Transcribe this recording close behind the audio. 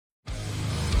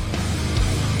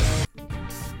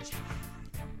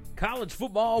College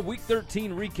Football Week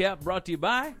 13 recap brought to you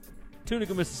by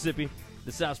Tunica, Mississippi,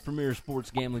 the South's premier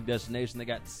sports gambling destination. They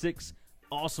got 6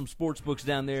 awesome sports books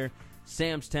down there.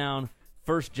 Sam's Town,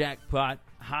 First Jackpot,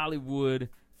 Hollywood,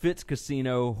 Fitz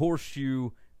Casino, Horseshoe,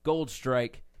 Gold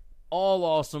Strike. All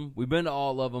awesome. We've been to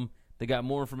all of them. They got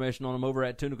more information on them over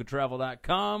at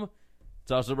tunicatravel.com.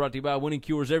 It's also brought to you by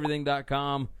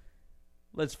winningcureseverything.com.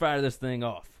 Let's fire this thing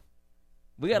off.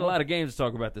 We got a lot of games to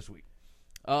talk about this week.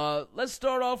 Let's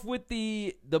start off with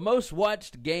the most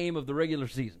watched game of the regular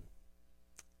season.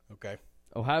 Okay.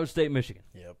 Ohio State, Michigan.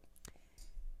 Yep.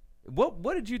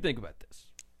 What did you think about this?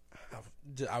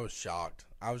 I was shocked.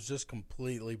 I was just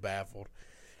completely baffled.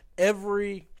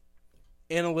 Every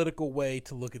analytical way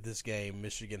to look at this game,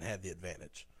 Michigan had the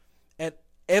advantage. At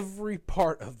every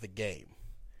part of the game.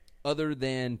 Other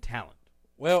than talent.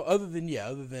 Well, other than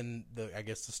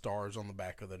the stars on the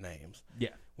back of the names. Yeah.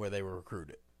 Where they were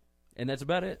recruited. And that's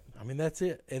about it. I mean, that's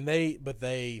it. And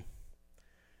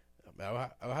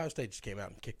Ohio State just came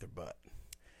out and kicked their butt.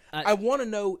 I want to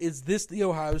know, is this the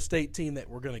Ohio State team that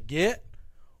we're going to get?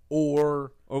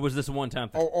 Or was this a one-time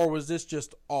thing? Or was this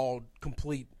just all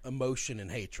complete emotion and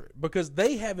hatred? Because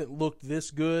they haven't looked this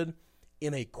good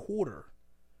in a quarter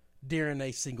during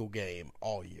a single game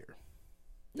all year.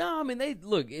 No, I mean,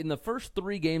 in the first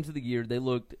 3 games of the year, they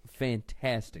looked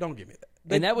fantastic. Don't give me that.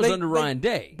 And that was under Ryan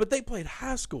Day. But they played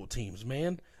high school temes,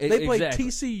 man. They played exactly.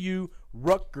 TCU,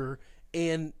 Rutgers,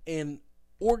 and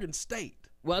Oregon State.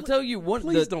 Well, I'll tell you one.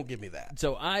 Please don't give me that.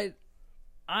 So I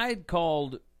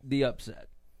called the upset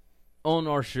on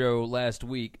our show last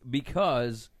week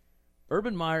because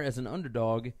Urban Meyer as an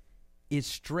underdog is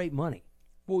straight money.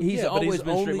 Well, he's always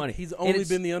been straight money. He's only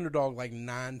been the underdog like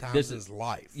 9 times in his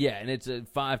life. Yeah, and it's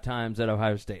 5 times at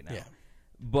Ohio State now. Yeah.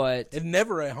 But and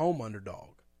never a home underdog.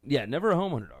 Yeah, never a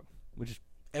home underdog, which is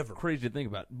ever crazy to think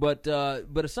about. But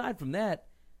aside from that,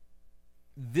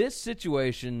 this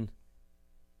situation,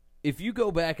 if you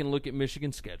go back and look at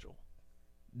Michigan's schedule,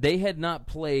 they had not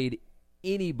played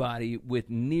anybody with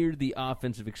near the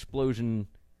offensive explosion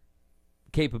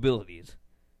capabilities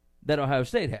that Ohio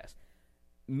State has.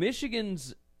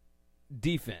 Michigan's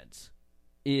defense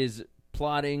is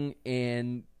plodding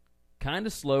and kind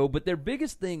of slow, but their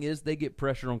biggest thing is they get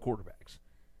pressure on quarterbacks.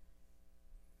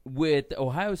 With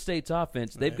Ohio State's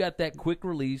offense, they've got that quick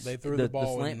release. They threw the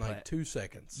ball in like 2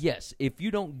 seconds. Yes. If you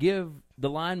don't give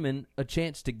the lineman a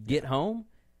chance to get home,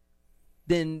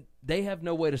 then they have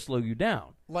no way to slow you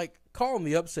down. Like, calling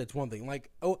the upset's one thing. Like,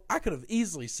 I could have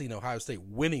easily seen Ohio State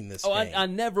winning this game. I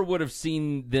never would have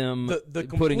seen them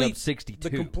putting up 62.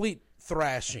 The complete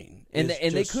thrashing and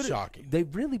is they just shocking. They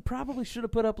really probably should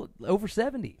have put up over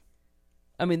 70.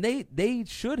 I mean, they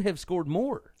should have scored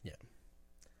more. Yeah.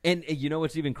 And you know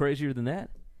what's even crazier than that?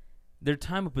 Their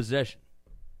time of possession.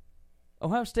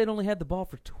 Ohio State only had the ball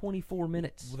for 24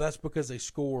 minutes. Well, that's because they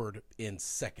scored in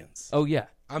seconds. Oh, yeah.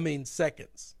 I mean,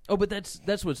 seconds. Oh, but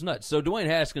that's what's nuts. So Dwayne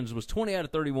Haskins was 20 out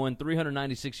of 31,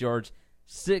 396 yards,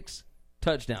 6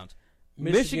 touchdowns.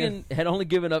 Michigan had only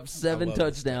given up 7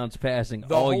 touchdowns passing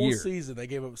all year. The whole season, they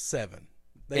gave up 7.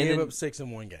 They gave up 6 in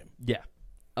one game. Yeah.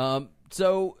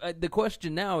 So the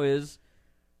question now is,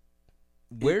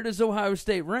 where does Ohio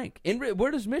State rank?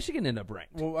 Where does Michigan end up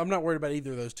ranked? Well, I'm not worried about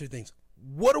either of those 2 things.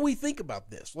 What do we think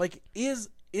about this? Like, is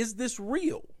this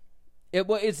real?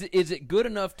 Is it good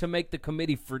enough to make the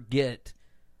committee forget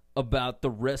about the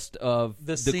rest of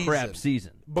the crap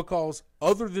season? Because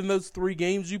other than those 3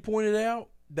 games you pointed out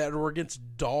that were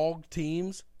against dog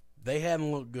teams, they hadn't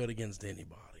looked good against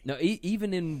anybody. No,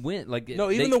 even in win,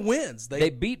 even the wins. They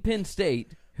beat Penn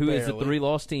State, who is a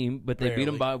 3-loss team, but they beat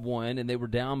them by 1, and they were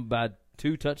down by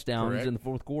 2 touchdowns in the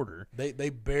fourth quarter. They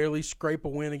barely scrape a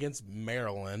win against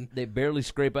Maryland. They barely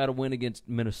scrape out a win against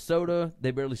Minnesota.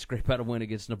 They barely scrape out a win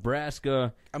against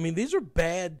Nebraska. I mean, these are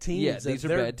bad teams. Yeah, these are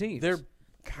bad teams. They're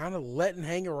kind of letting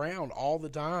hang around all the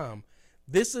time.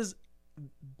 This is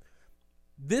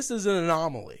an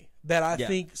anomaly that I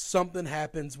think something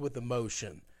happens with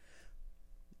emotion.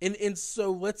 And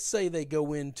so let's say they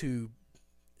go into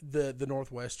the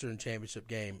Northwestern championship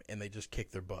game and they just kick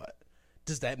their butt.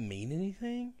 Does that mean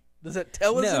anything? Does that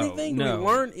tell us anything? Do we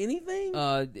learn anything?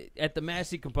 At the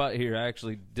Massey composite here, I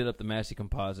actually did up the Massey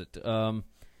composite.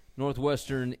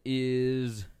 Northwestern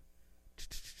is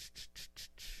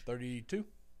 32.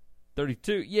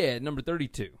 32, yeah, number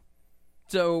 32.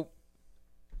 So,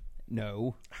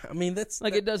 no. I mean, that's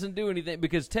it doesn't do anything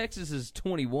because Texas is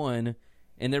 21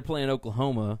 and they're playing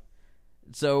Oklahoma.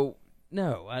 So,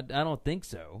 no, I don't think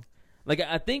so.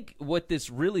 I think what this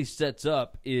really sets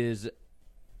up is,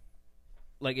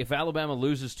 if Alabama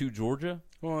loses to Georgia.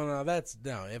 Well, no,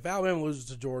 if Alabama loses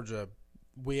to Georgia,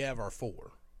 we have our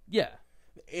 4. Yeah.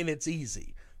 and it's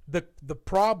easy. The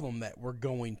problem that we're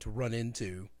going to run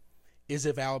into is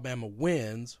if Alabama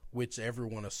wins, which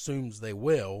everyone assumes they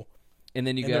will. And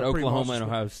then you got Oklahoma and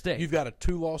Ohio State. You've got a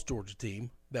 2-loss Georgia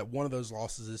team that one of those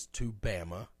losses is to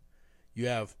Bama. You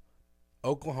have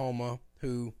Oklahoma,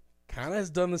 who kind of has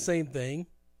done the same thing.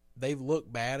 They've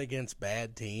looked bad against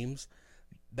bad teams.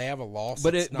 They have a loss.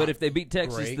 But if they beat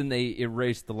Texas, then they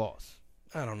erase the loss.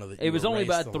 I don't know that it was only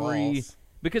by 3. Loss.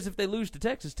 Because if they lose to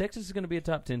Texas, Texas is going to be a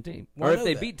top 10 team. Or if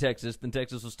they beat Texas, then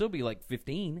Texas will still be like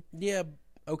 15. Yeah,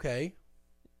 okay.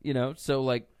 So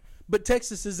like. But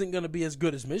Texas isn't going to be as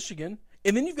good as Michigan.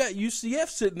 And then you've got UCF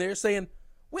sitting there saying,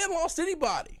 we haven't lost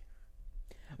anybody.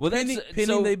 Well, pending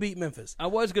they beat Memphis. I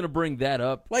was going to bring that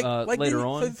up later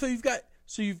on.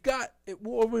 So you've got.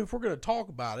 Well, if we're going to talk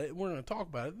about it,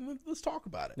 let's talk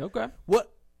about it. Okay.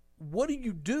 What do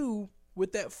you do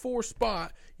with that 4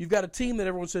 spot? You've got a team that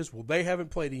everyone says, well, they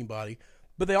haven't played anybody,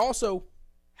 but they also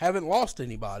haven't lost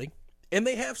anybody, and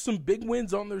they have some big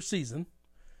wins on their season.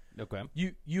 Okay.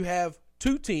 You have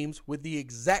 2 teams with the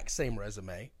exact same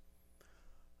resume.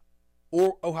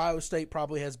 Or Ohio State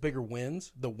probably has bigger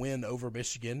wins. The win over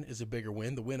Michigan is a bigger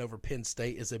win. The win over Penn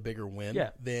State is a bigger win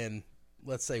than,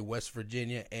 let's say, West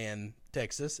Virginia and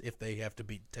Texas, if they have to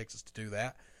beat Texas to do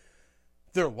that.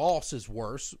 Their loss is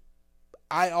worse.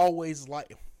 I always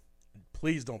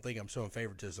please don't think I'm showing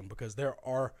favoritism, because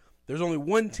there's only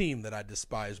one team that I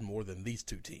despise more than these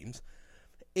 2 teams.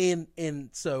 And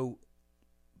so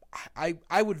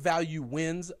I would value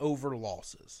wins over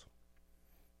losses.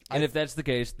 And if that's the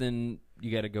case, then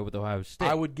you got to go with Ohio State.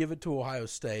 I would give it to Ohio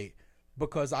State,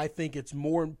 because I think it's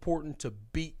more important to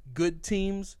beat good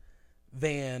teams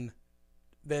than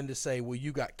to say, well,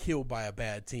 you got killed by a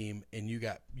bad team and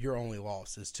your only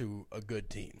loss is to a good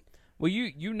team. Well,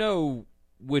 you know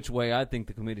which way I think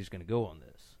the committee's going to go on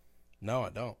this. No, I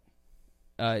don't.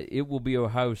 It will be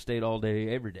Ohio State all day,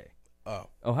 every day. Oh,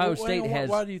 Ohio State has.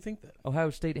 Why do you think that? Ohio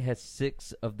State has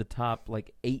 6 of the top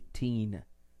 18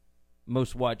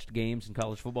 most watched games in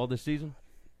college football this season,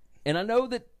 and I know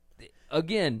that.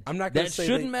 Again, that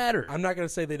shouldn't matter. I'm not going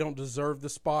to say they don't deserve the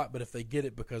spot, but if they get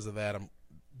it because of that,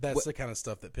 that's the kind of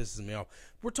stuff that pisses me off.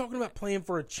 We're talking about playing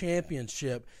for a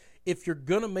championship. If you're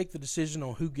going to make the decision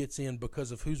on who gets in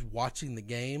because of who's watching the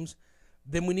games,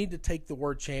 then we need to take the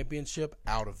word championship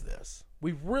out of this.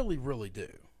 We really, really do.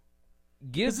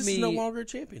 This is no longer a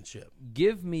championship.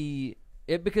 Give me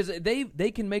it, because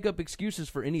they can make up excuses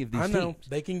for any of these teams. I know.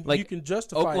 They can. You can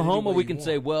justify Oklahoma. We can want.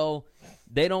 Say, well,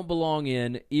 they don't belong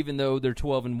in, even though they're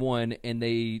 12-1, and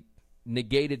they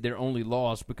negated their only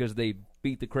loss because they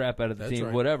beat the crap out of the team.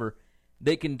 Right. Whatever.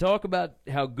 They can talk about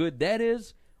how good that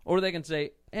is, or they can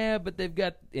say, but they've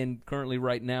got, and currently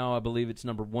right now, I believe it's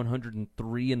number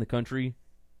 103 in the country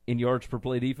in yards per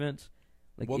play defense.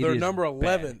 Well, they're number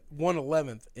 11,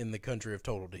 111th in the country of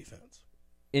total defense.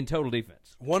 In total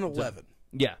defense. 111. So,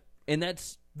 yeah. And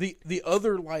that's the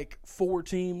other 3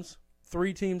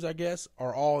 teams, I guess,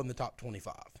 are all in the top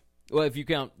 25. Well, if you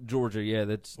count Georgia,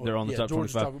 they're on the top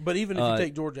 25. But even if you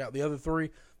take Georgia out, the other 3,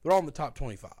 they're all in the top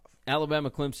 25. Alabama,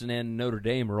 Clemson, and Notre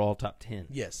Dame are all top 10.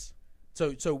 Yes.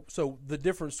 So the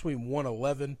difference between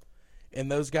 111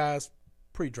 and those guys,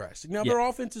 pretty drastic. Now, their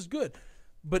offense is good.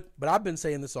 But I've been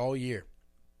saying this all year.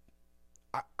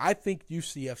 I think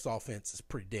UCF's offense is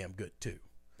pretty damn good, too.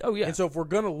 Oh, yeah. And so if we're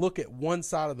going to look at one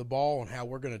side of the ball and how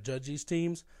we're going to judge these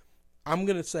teams, I'm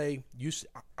going to say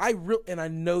and I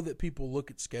know that people look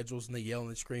at schedules and they yell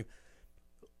and they scream.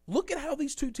 Look at how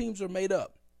these 2 teams are made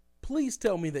up. Please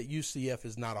tell me that UCF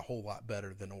is not a whole lot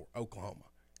better than Oklahoma,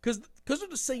 because they're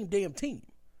the same damn team.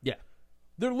 Yeah,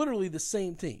 they're literally the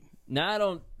same team. Now I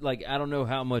don't know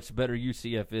how much better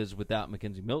UCF is without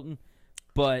McKenzie Milton,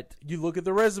 but you look at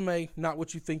the resume, not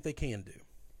what you think they can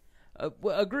do.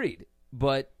 Well, agreed.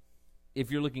 But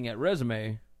if you're looking at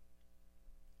resume,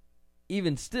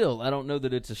 even still, I don't know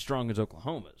that it's as strong as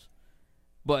Oklahoma's.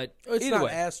 But it's not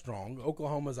as strong.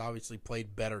 Oklahoma's obviously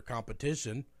played better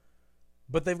competition,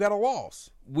 but they've got a loss.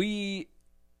 We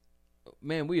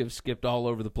have skipped all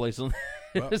over the place on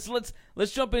this.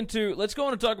 Let's jump into. Let's go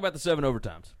on and talk about the 7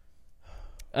 overtimes.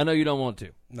 I know you don't want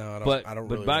to. No, I don't. I don't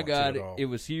really but by want God, to at all. It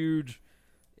was huge.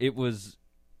 It was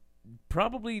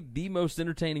probably the most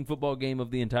entertaining football game of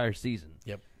the entire season.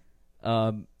 Yep.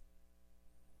 7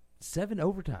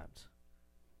 overtimes.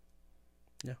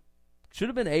 Yeah. Should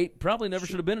have been 8. Probably never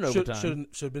should have been an overtime.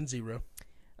 Should have been 0.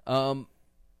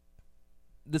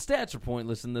 The stats are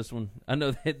pointless in this one. I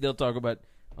know that they'll talk about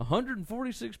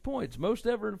 146 points, most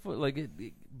ever in foot.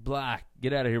 Blah.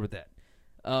 Get out of here with that.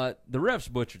 The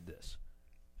refs butchered this.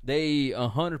 They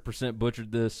 100%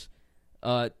 butchered this.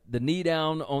 The knee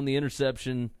down on the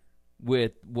interception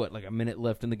with, like a minute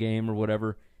left in the game or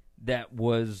whatever. That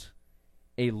was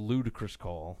a ludicrous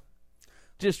call.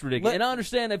 Just ridiculous. And I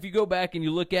understand if you go back and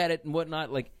you look at it and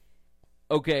whatnot, like,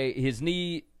 okay, his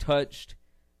knee touched,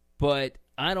 but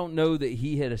I don't know that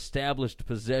he had established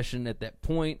possession at that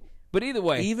point. But either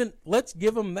way. Let's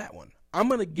give him that one. I'm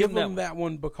going to give him that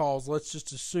one because let's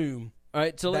just assume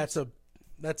that's a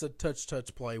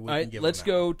touch play. All right, let's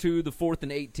go to the 4th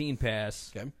and 18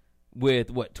 pass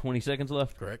with, 20 seconds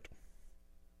left? Correct.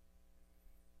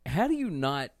 How do you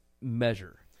not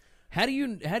measure? How do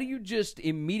you just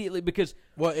immediately, because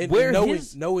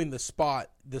knowing the spot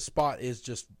is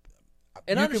just,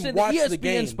 and I understand the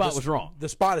ESPN spot was wrong. The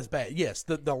spot is bad. Yes,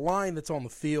 the line that's on the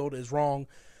field is wrong,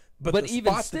 but the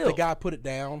even spot still, that the guy put it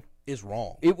down is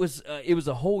wrong. It was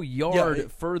a whole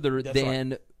yard further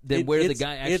than where the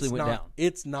guy actually went down.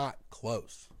 It's not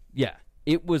close. Yeah,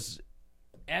 it was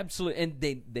absolutely, and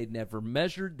they never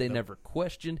measured, they never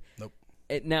questioned. Nope.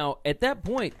 Now at that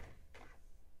point,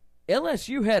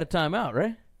 LSU had a timeout,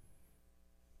 right?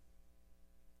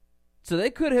 So they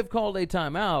could have called a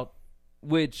timeout,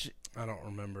 which I don't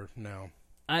remember now.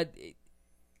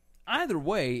 Either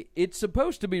way, it's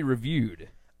supposed to be reviewed.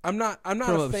 I'm not a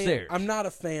fan. Upstairs. I'm not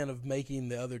a fan of making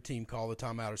the other team call the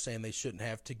timeout or saying they shouldn't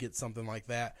have to get something like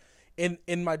that. And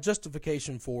my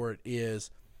justification for it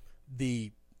is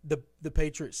the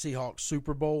Patriots Seahawks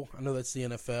Super Bowl. I know that's the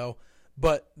NFL,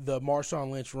 but the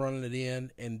Marshawn Lynch running it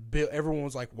in, and Bill, everyone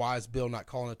was like, "Why is Bill not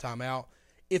calling a timeout?"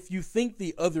 If you think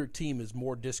the other team is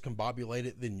more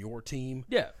discombobulated than your team,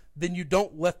 then you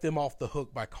don't let them off the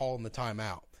hook by calling the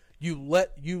timeout. You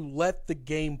let the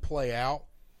game play out.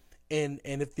 And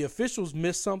if the officials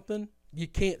miss something, you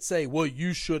can't say, well,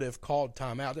 you should have called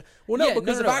timeout. Well, no,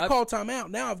 because if I call timeout,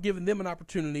 now I've given them an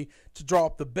opportunity to draw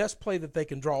up the best play that they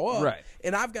can draw up. Right.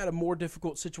 And I've got a more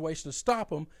difficult situation to stop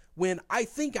them when I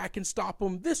think I can stop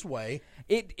them this way.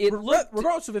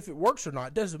 Regardless of if it works or not,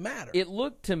 it doesn't matter. It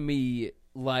looked to me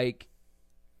like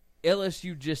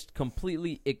LSU just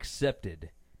completely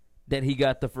accepted that he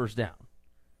got the first down.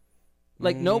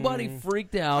 Like, nobody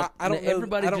freaked out. I don't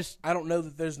know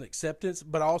that there's an acceptance,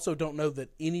 but I also don't know that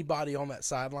anybody on that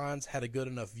sidelines had a good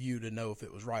enough view to know if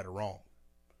it was right or wrong.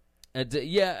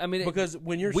 Yeah, I mean, because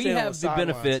when you're we have the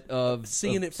benefit of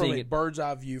seeing it from a bird's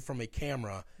eye view from a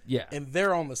camera, and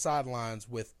they're on the sidelines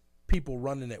with people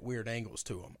running at weird angles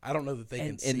to them. I don't know that they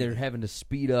can see. And they're having to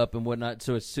speed up and whatnot.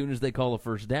 So as soon as they call a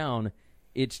first down,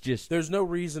 it's just there's no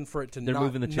reason for it to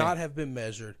not have been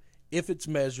measured. If it's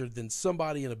measured, then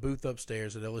somebody in a booth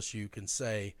upstairs at LSU can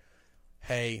say,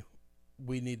 hey,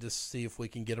 we need to see if we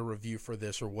can get a review for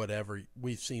this or whatever.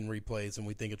 We've seen replays and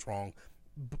we think it's wrong.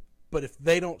 But if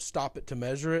they don't stop it to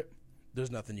measure it,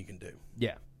 there's nothing you can do.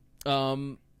 Yeah.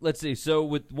 Let's see. So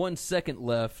with 1 second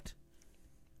left.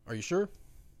 Are you sure?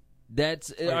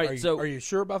 That's all right. So are you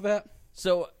sure about that?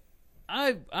 So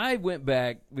I went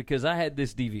back because I had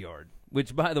this DVR,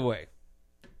 which, by the way,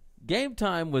 game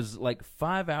time was like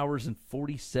 5 hours and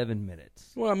 47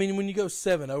 minutes. Well, I mean, when you go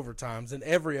 7 overtimes, and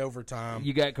every overtime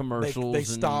you got commercials, they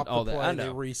stop and all the play, that. I know. They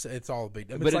reset. It's all a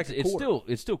big. I mean, but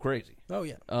it's still crazy. Oh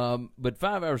yeah. But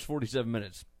 5 hours 47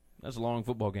 minutes. That's a long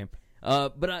football game.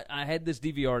 But I had this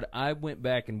DVR. I went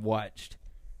back and watched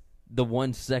the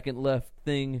 1 second left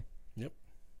thing. Yep.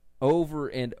 Over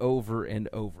and over and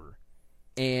over,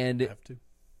 and have to.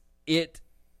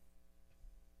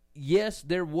 Yes,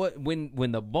 there was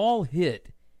when the ball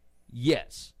hit.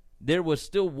 Yes, there was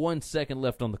still 1 second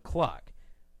left on the clock,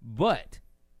 but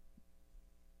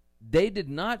they did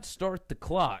not start the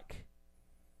clock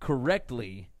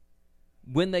correctly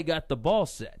when they got the ball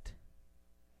set.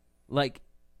 Like,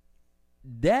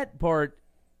 that part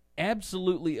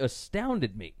absolutely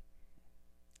astounded me.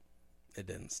 It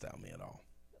didn't astound me at all.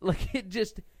 Like, it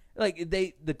just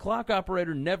the clock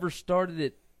operator never started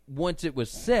it once it was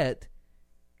set.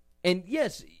 And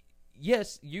yes,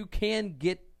 you can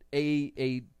get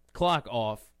a clock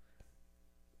off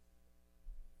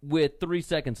with 3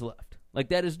 seconds left. Like,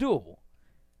 that is doable.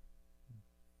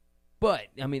 But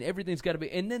I mean, everything's got to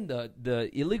be. And then the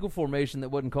illegal formation that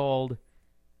wasn't called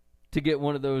to get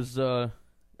one of those. I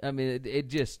mean, it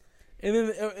just. And then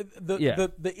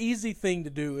the easy thing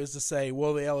to do is to say,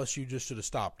 well, the LSU just should have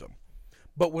stopped them.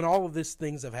 But when all of these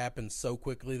things have happened so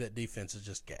quickly, that defense is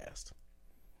just gassed.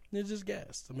 It's just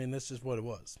gassed. I mean, that's just what it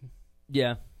was.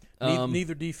 Yeah.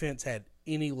 Neither defense had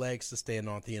any legs to stand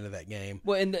on at the end of that game.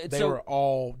 Well, and they were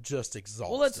all just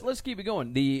exhausted. Well, let's keep it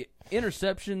going. The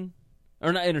interception,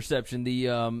 or not interception,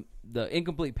 the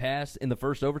incomplete pass in the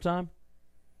first overtime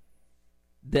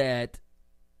that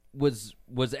was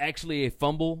actually a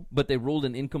fumble, but they ruled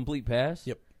an incomplete pass.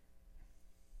 Yep.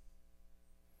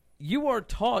 You are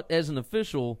taught as an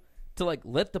official to like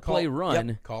let the play run.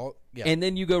 Yep, call it. Yep. And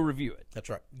then you go review it. That's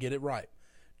right. Get it right.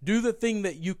 Do the thing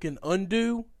that you can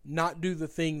undo, not do the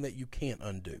thing that you can't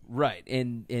undo. Right,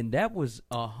 and that was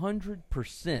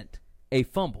 100% a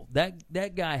fumble.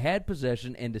 That guy had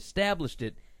possession and established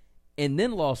it, and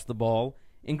then lost the ball,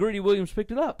 and Greedy Williams picked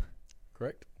it up.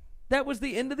 Correct. That was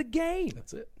the end of the game.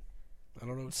 That's it. I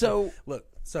don't know. Look,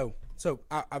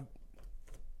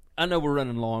 I know we're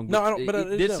running long. But no, I don't. But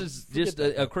this is just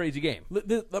a crazy game. I'm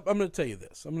going to tell you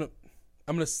this. I'm going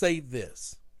to say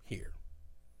this here.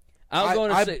 I was going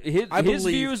to say his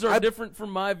views are different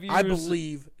from my views. I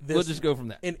believe this. We'll just go from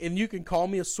that. And you can call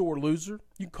me a sore loser.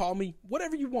 You can call me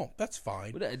whatever you want. That's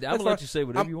fine. I'm going to let you say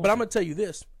whatever you want. But I'm going to tell you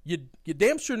this. You're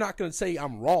damn sure not going to say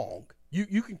I'm wrong.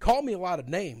 You can call me a lot of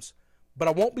names, but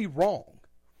I won't be wrong.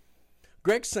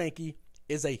 Greg Sankey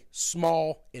is a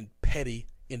small and petty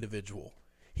individual.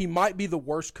 He might be the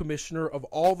worst commissioner of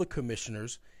all the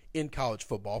commissioners in college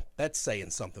football. That's saying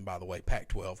something, by the way.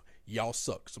 Pac-12, y'all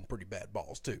suck some pretty bad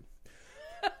balls, too.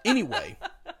 Anyway,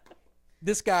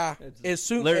 this guy,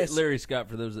 Larry Scott,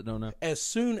 for those that don't know. As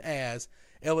soon as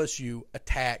LSU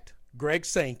attacked Greg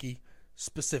Sankey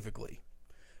specifically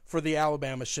for the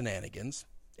Alabama shenanigans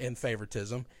and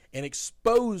favoritism and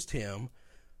exposed him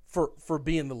for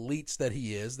being the leech that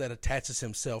he is, that attaches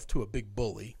himself to a big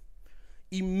bully,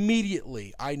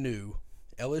 immediately I knew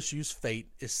LSU's fate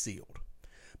is sealed.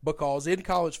 Because in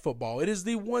college football, it is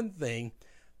the one thing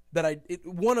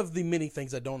one of the many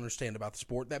things I don't understand about the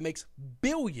sport that makes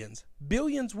billions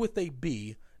with a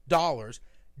B, dollars,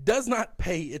 does not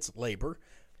pay its labor,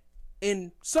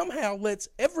 and somehow lets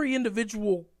every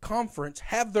individual conference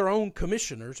have their own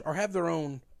commissioners or have their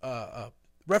own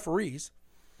referees,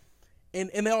 and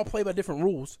they all play by different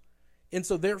rules. And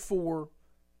so therefore,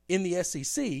 in the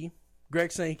SEC,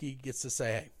 Greg Sankey gets to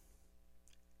say, hey,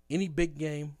 any big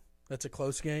game that's a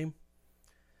close game,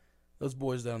 those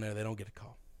boys down there, they don't get a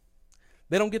call.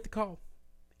 They don't get the call.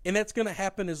 And that's going to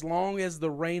happen as long as the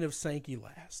reign of Sankey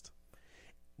lasts.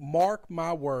 Mark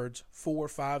my words, 4 or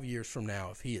 5 years from now,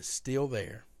 if he is still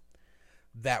there,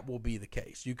 that will be the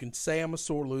case. You can say I'm a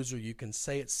sore loser. You can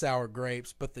say it's sour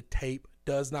grapes, but the tape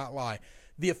does not lie.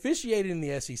 The officiating in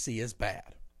the SEC is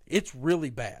bad. It's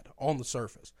really bad on the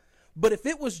surface. But if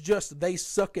it was just they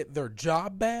suck at their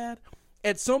job bad,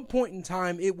 at some point in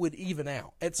time it would even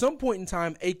out. At some point in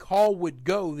time a call would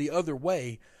go the other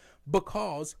way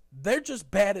because they're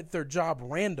just bad at their job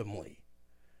randomly.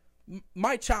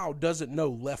 My child doesn't know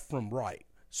left from right.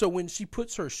 So when she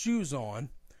puts her shoes on,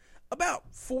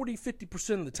 about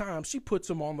 40-50% of the time she puts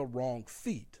them on the wrong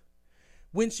feet.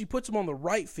 When she puts them on the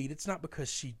right feet, it's not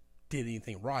because she did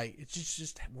anything right. It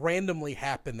just randomly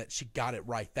happened that she got it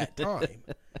right that time.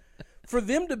 For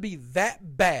them to be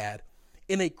that bad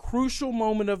in a crucial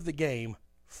moment of the game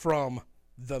from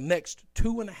the next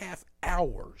 2.5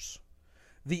 hours,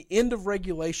 the end of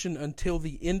regulation until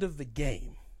the end of the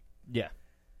game. Yeah.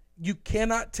 You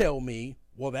cannot tell me,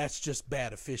 well, that's just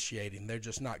bad officiating. They're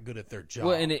just not good at their job.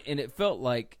 Well, and it felt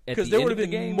like at the end of the game, because there would have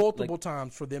been multiple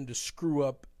times for them to screw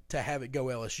up to have it go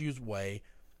LSU's way,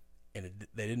 and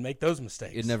they didn't make those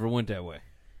mistakes. It never went that way.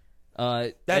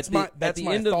 That's my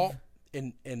thought,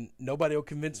 and nobody will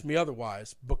convince me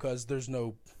otherwise because there's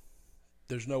no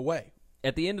way.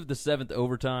 At the end of the 7th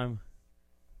overtime,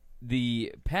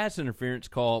 the pass interference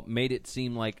call made it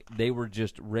seem like they were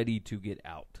just ready to get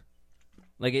out.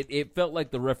 Like it felt like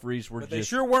the referees were they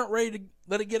sure weren't ready to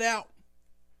let it get out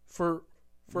for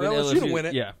LSU to win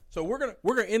it. Yeah. So we're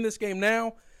gonna end this game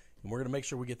now, and we're gonna make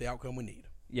sure we get the outcome we need.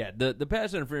 Yeah, the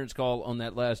pass interference call on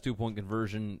that last 2-point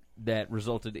conversion that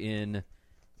resulted in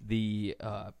the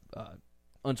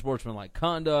unsportsmanlike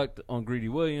conduct on Greedy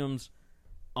Williams,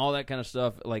 all that kind of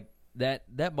stuff. Like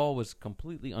that ball was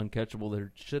completely uncatchable.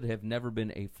 There should have never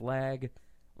been a flag.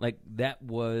 Like that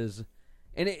was,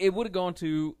 and it would have gone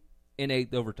to an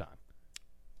 8th overtime.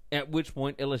 At which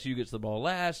point LSU gets the ball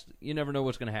last. You never know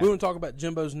what's going to happen. We want to talk about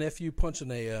Jimbo's nephew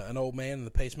punching an old man in the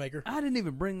pacemaker. I didn't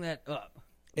even bring that up.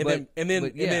 And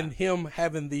then him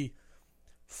having the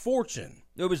fortune.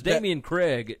 It was Damian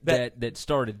Craig that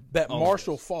started that.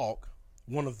 Marshall Faulk,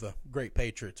 one of the great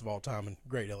Patriots of all time and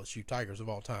great LSU Tigers of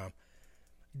all time,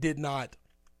 did not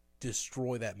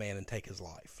destroy that man and take his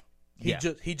life.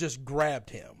 He just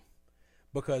grabbed him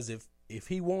because if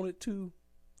he wanted to,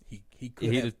 he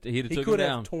could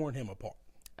have torn him apart.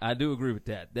 I do agree with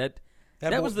that. That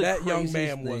young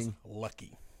man thing. Was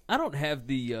lucky. I don't have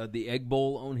the Egg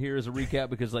Bowl on here as a recap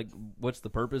because what's the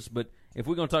purpose? But if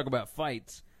we're going to talk about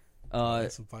fights,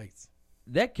 some fights.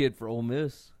 That kid for Ole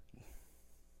Miss,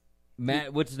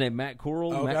 what's his name? Matt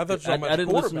Corral. Oh, I thought you were talking about the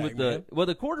quarterback,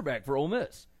 the quarterback for Ole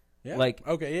Miss. Yeah. Like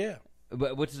okay, yeah.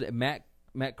 But what's his name?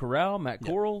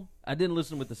 Corral. I didn't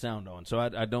listen with the sound on, so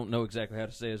I don't know exactly how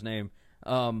to say his name.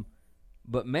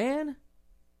 But, man,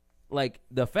 like,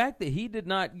 the fact that he did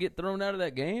not get thrown out of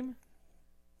that game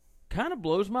kind of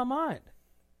blows my mind.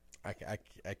 I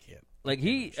can't. Like,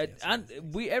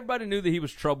 everybody knew that he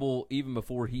was trouble even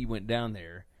before he went down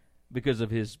there because of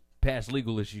his past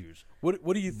legal issues.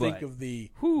 What do you think of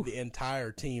the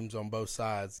entire teams on both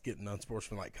sides getting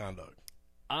unsportsmanlike conduct?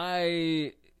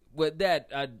 I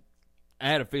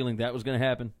had a feeling that was going to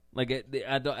happen. Like,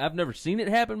 I've never seen it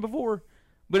happen before,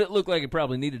 but it looked like it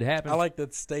probably needed to happen. I like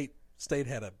that State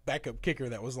had a backup kicker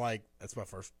that was like, "That's my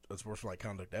first unsportsmanlike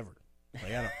conduct ever."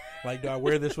 Like, do I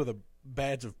wear this with a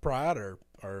badge of pride, or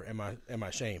am I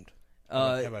shamed?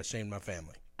 Have I shamed my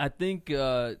family? I think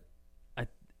I'll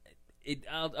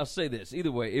say this.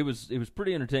 Either way, it was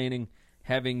pretty entertaining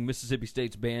having Mississippi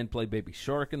State's band play Baby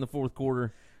Shark in the fourth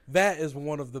quarter. That is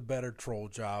one of the better troll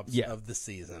jobs of the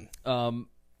season. And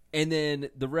then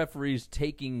the referees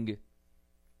taking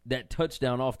that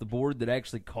touchdown off the board that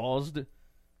actually caused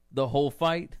the whole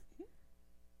fight.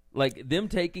 Like, them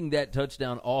taking that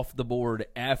touchdown off the board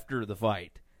after the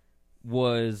fight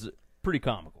was pretty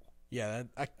comical. Yeah,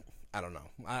 I don't know.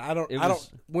 I don't.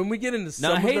 When we get into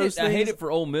some of those things, I hate it for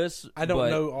Ole Miss. I don't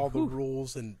know all the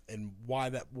rules and why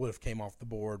that would have came off the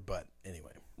board, but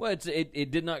anyway. Well,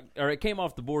 it did not, or it came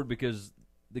off the board because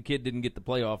the kid didn't get the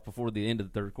playoff before the end of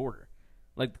the third quarter.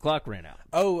 Like, the clock ran out.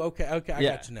 Oh, okay, I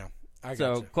got you now.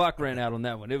 Clock ran out on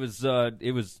that one. It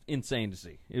was insane to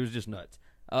see. It was just nuts.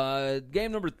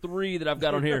 Game number 3 that I've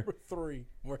got on here. Number 3.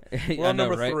 We're on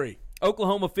number 3.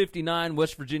 Oklahoma 59,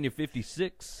 West Virginia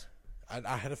 56.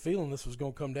 I had a feeling this was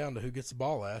going to come down to who gets the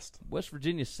ball last. West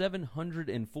Virginia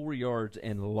 704 yards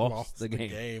and lost the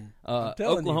game.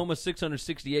 Oklahoma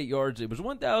 668 yards. It was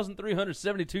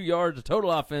 1,372 yards of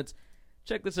total offense.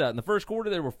 Check this out. In the first quarter,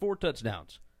 there were 4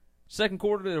 touchdowns. Second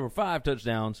quarter, there were 5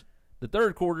 touchdowns. The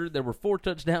third quarter, there were 4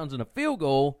 touchdowns and a field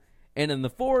goal. And in the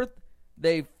fourth,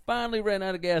 they finally ran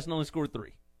out of gas and only scored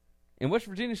 3. And West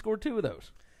Virginia scored 2 of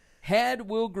those. Had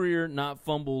Will Grier not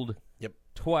fumbled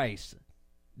twice,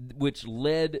 which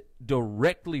led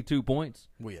directly 2 points,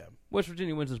 West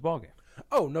Virginia wins this ballgame.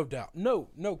 Oh, no doubt. No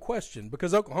question,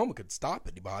 because Oklahoma could stop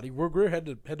anybody. Will Grier had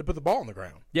to put the ball on the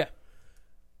ground. Yeah.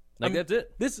 That's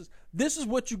it. This is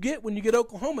what you get when you get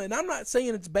Oklahoma, and I'm not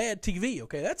saying it's bad TV,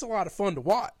 okay? That's a lot of fun to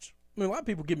watch. I mean, a lot of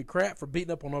people give me crap for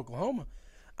beating up on Oklahoma.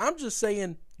 I'm just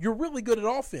saying you're really good at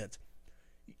offense.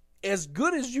 As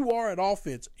good as you are at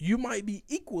offense, you might be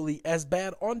equally as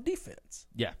bad on defense.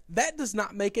 Yeah. That does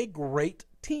not make a great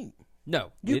team.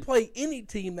 No. You play any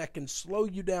team that can slow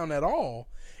you down at all.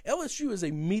 LSU is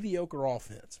a mediocre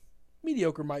offense.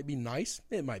 Mediocre might be nice.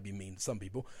 It might be mean to some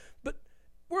people. But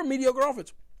we're a mediocre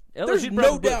offense. There's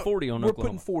no doubt 40 on we're Oklahoma.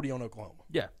 putting 40 on Oklahoma.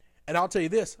 Yeah. And I'll tell you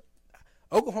this.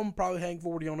 Oklahoma probably hang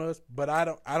 40 on us, but I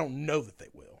don't know that they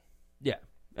will. Yeah.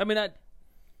 I mean,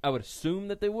 I would assume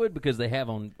that they would because they have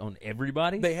on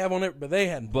everybody. They have on it, but they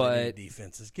hadn't played any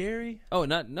defenses, Gary. Oh,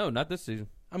 not this season.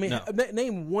 I mean,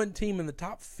 name one team in the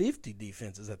top 50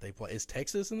 defenses that they play. Is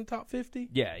Texas in the top 50?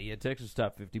 Yeah, Texas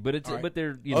top 50, but it's right. but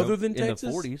they're other than in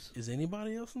Texas, the 40s. Is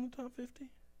anybody else in the top 50?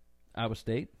 Iowa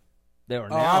State. They are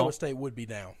now. Iowa State would be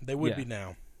now. They would be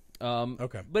now.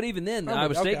 Okay, but even then, the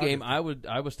Iowa State game,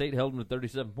 Iowa State held them to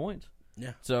 37 points.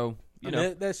 Yeah. So you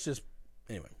know that's just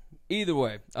anyway. Either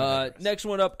way, next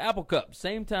one up, Apple Cup,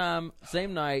 same time,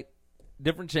 same night,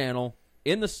 different channel,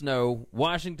 in the snow.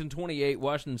 Washington 28,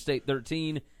 Washington State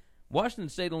 13. Washington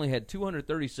State only had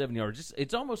 237 yards.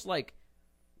 It's almost like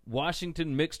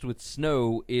Washington mixed with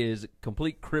snow is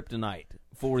complete kryptonite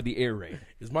for the air raid.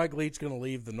 Is Mike Leach going to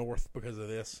leave the North because of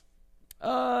this?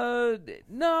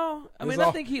 No.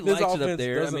 I think he likes it up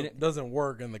there. It doesn't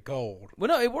work in the cold. Well,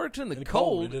 no, it works in the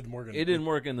cold. It didn't work. It didn't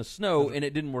work in the snow, and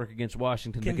it didn't work against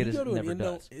Washington because it never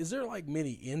does. Is there like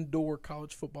many indoor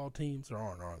college football teams? There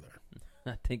aren't, are there?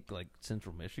 I think like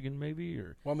Central Michigan maybe,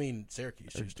 or well, I mean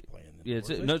Syracuse used to play indoors.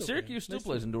 Yeah, Syracuse still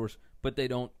plays indoors, but they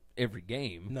don't every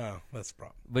game. No, that's the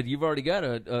problem. But you've already got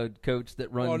a coach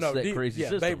that runs that crazy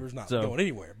system. Yeah, Baber's not going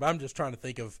anywhere. But I'm just trying to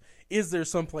think of, is there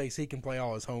some place he can play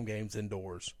all his home games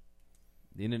indoors?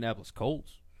 The Indianapolis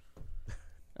Colts.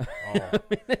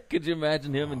 Could you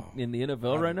imagine him in the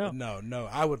NFL right now? No,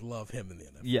 I would love him in the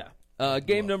NFL. Yeah.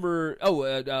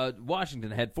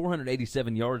 Washington had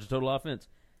 487 yards of total offense,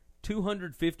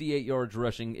 258 yards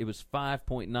rushing. It was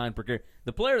 5.9 per carry.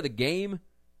 The player of the game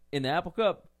in the Apple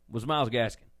Cup was Myles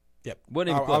Gaskin. Yep. Wasn't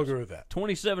even close. I'll agree with that.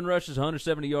 27 rushes,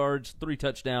 170 yards, 3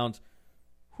 touchdowns.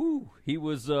 Whew. He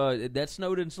was that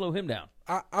snow didn't slow him down.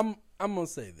 I'm gonna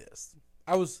say this.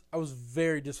 I was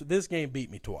very this game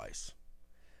beat me twice.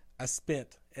 I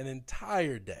spent an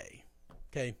entire day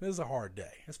Okay, this is a hard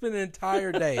day. I spent an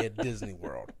entire day at Disney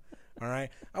World. All right,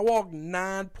 I walked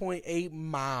 9.8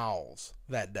 miles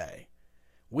that day.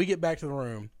 We get back to the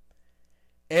room.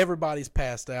 Everybody's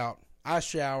passed out. I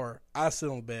shower. I sit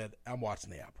on the bed. I'm watching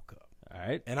the Apple Cup. All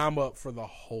right. And I'm up for the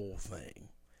whole thing.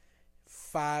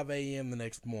 5 a.m. the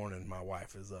next morning, my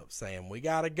wife is up saying, "We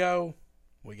got to go.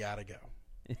 We got to go."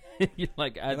 You're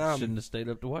like, I shouldn't have stayed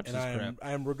up to watch this crap.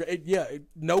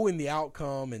 Knowing the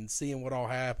outcome and seeing what all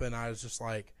happened, I was just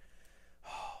like,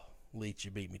 oh, Leach,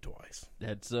 you beat me twice.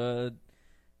 That's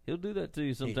he'll do that to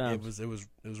you sometimes. It was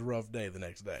a rough day the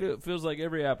next day. Feels like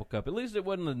every Apple Cup. At least it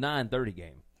wasn't a 9:30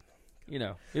 game. You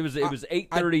know, it was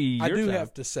 8:30. I do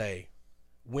have to say,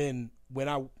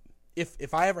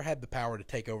 if I ever had the power to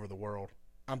take over the world,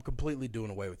 I'm completely doing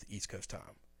away with the East Coast time.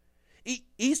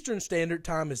 Eastern Standard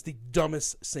Time is the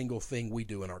dumbest single thing we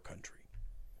do in our country.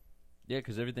 Yeah,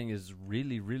 because everything is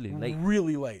really, really late.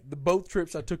 Really late. Both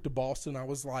trips I took to Boston, I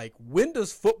was like, when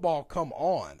does football come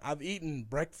on? I've eaten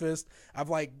breakfast.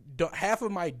 Half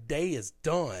of my day is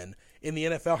done, and the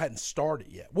NFL hadn't started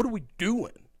yet. What are we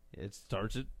doing? It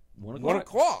starts at 1 o'clock. 1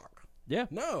 o'clock. Yeah.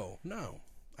 No.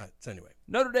 So anyway.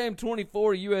 Notre Dame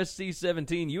 24, USC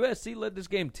 17. USC led this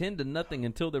game 10-0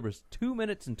 until there was 2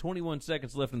 minutes and 21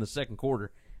 seconds left in the second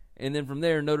quarter. And then from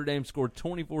there, Notre Dame scored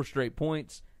 24 straight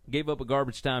points, gave up a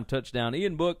garbage time touchdown.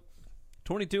 Ian Book,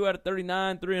 22 out of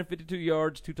 39, 352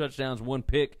 yards, 2 touchdowns, 1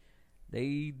 pick.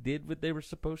 They did what they were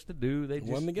supposed to do. They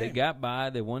won the game. They got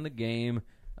by. They won the game.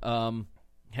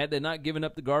 Had they not given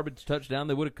up the garbage touchdown,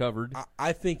 they would have covered.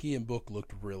 I think Ian Book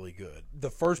looked really good. The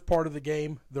first part of the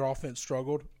game, their offense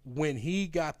struggled. When he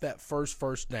got that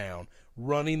first down,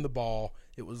 running the ball,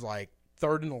 it was like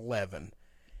 3rd and 11,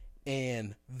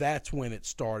 and that's when it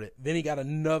started. Then he got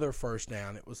another first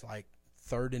down. It was like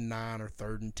 3rd and 9 or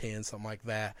 3rd and 10, something like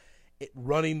that.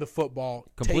 Running the football.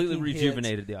 Completely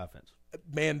rejuvenated the offense.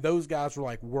 Man, those guys were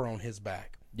like, we're on his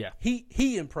back. Yeah.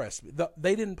 He impressed me.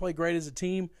 They didn't play great as a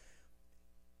team.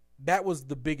 That was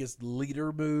the biggest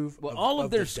leader move. Well, all of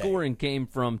their scoring came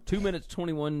from 2 minutes,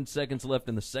 21 seconds left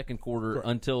in the second quarter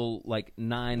until like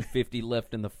 9:50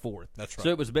 left in the fourth. That's right.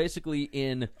 So it was basically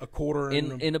in a quarter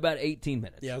in about 18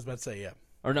 minutes. Yeah, I was about to say, yeah.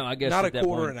 Or no, I guess not at a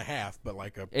quarter point, and a half, but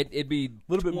like it'd be a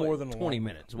little bit more than 20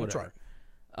 minutes, whatever.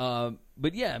 That's right.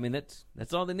 But yeah, I mean that's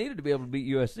all they needed to be able to beat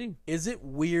USC. Is it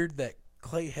weird that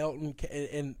Clay Helton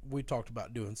and we talked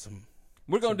about doing some?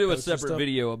 We're going to do a separate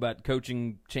video about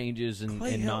coaching changes and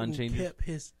non-changes. Clay Helton kept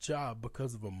his job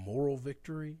because of a moral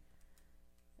victory.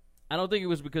 I don't think it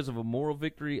was because of a moral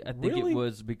victory. I think it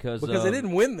was because they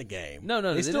didn't win the game. No,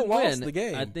 they still lost the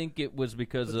game. I think it was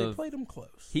because they played them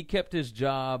close. He kept his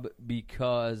job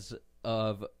because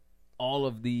of all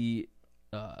of the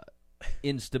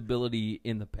instability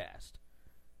in the past.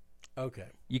 Okay,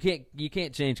 you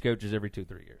can't change coaches every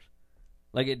 2-3 years.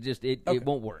 Like it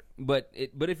won't work. But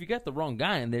if you got the wrong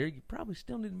guy in there, you probably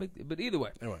still need to make. But either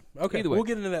way, we'll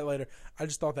get into that later. I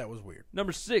just thought that was weird.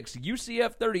 Number 6,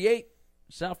 UCF 38,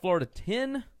 South Florida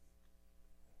 10,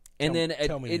 and then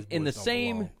in the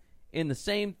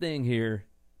same thing here,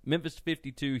 Memphis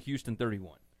 52, Houston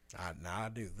 31. I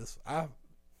do this. I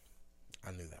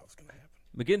knew that was going to happen.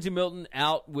 McKenzie Milton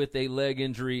out with a leg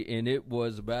injury, and it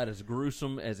was about as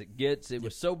gruesome as it gets. It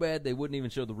was so bad they wouldn't even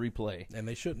show the replay, and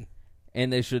they shouldn't. And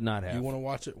they should not have. You want to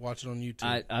watch it? Watch it on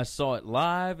YouTube. I saw it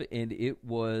live, and it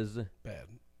was bad,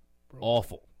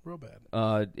 awful, real bad.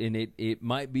 And it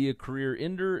might be a career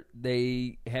ender.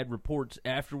 They had reports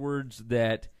afterwards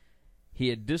that he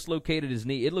had dislocated his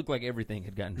knee. It looked like everything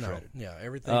had gotten shredded. Yeah,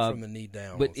 everything from the knee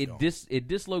down. But it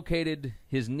dislocated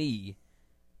his knee,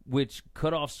 which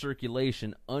cut off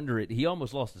circulation under it. He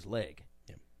almost lost his leg.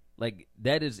 Yeah. Like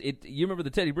that is it. You remember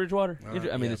the Teddy Bridgewater?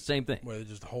 I mean, it's the same thing. Where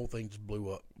just the whole thing just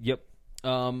blew up. Yep.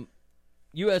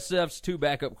 USF's 2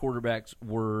 backup quarterbacks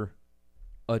were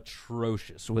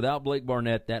atrocious. Without Blake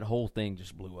Barnett, that whole thing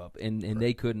just blew up, and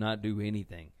they could not do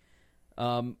anything.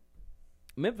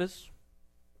 Memphis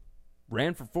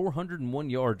ran for 401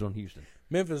 yards on Houston.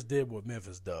 Memphis did what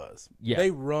Memphis does. Yeah.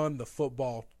 They run the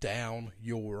football down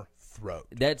your throat.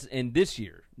 And this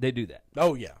year they do that.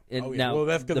 Oh yeah. Now, well,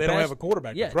 that's because they don't have a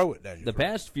quarterback to throw it down your throat. The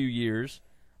past few years,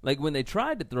 like when they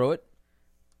tried to throw it,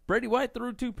 Brady White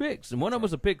threw 2 picks, and one of them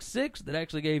was a pick 6 that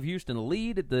actually gave Houston a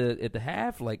lead at the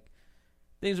half. Like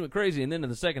things went crazy, and then in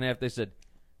the second half they said,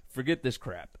 "Forget this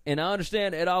crap." And I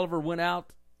understand Ed Oliver went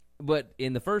out, but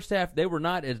in the first half they were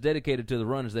not as dedicated to the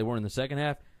run as they were in the second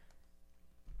half.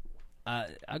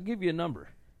 I'll give you a number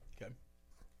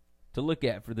to look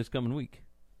at for this coming week.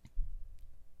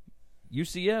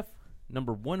 UCF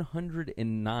number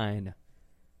 109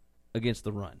 against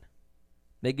the run.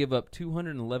 They give up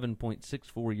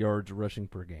 211.64 yards rushing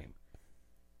per game.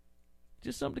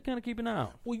 just something to kind of keep an eye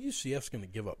on. Well, UCF's going to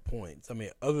give up points. I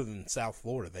mean, other than South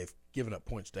Florida, they've given up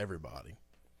points to everybody.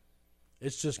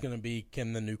 It's just going to be,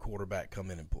 can the new quarterback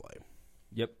come in and play?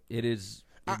 Yep, it is.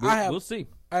 We'll see.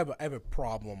 I have a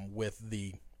problem with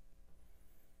the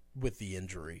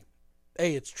injury.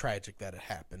 It's tragic that it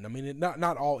happened. I mean,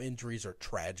 not all injuries are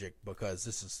tragic because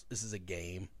this is a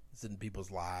game. It's in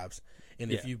people's lives.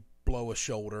 And if you blow a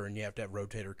shoulder and you have to have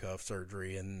rotator cuff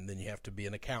surgery and then you have to be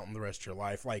an accountant the rest of your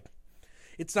life, like,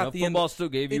 it's not the end. Football still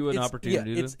gave you an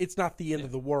opportunity. Yeah, it's not the end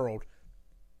of the world.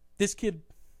 This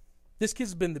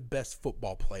kid's been the best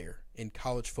football player in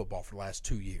college football for the last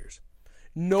 2 years.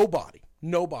 Nobody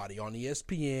on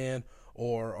ESPN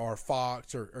or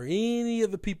Fox or any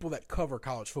of the people that cover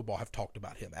college football have talked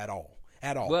about him at all.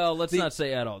 At all. Well, let's not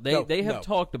say at all. They have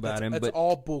talked about him, that's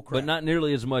all bullcrap. But not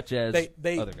nearly as much as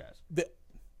other guys.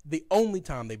 The only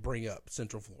time they bring up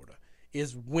Central Florida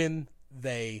is when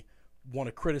they want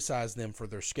to criticize them for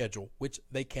their schedule, which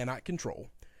they cannot control,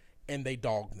 and they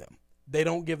dog them. They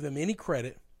don't give them any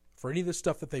credit for any of the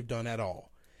stuff that they've done at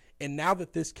all. And now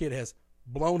that this kid has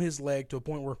blown his leg to a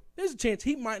point where there's a chance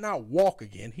he might not walk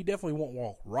again, he definitely won't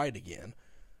walk right again,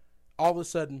 all of a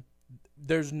sudden,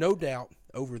 there's no doubt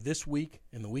over this week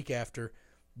and the week after,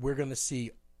 we're going to see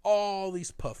all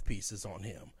these puff pieces on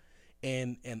him.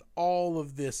 And all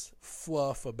of this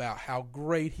fluff about how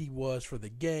great he was for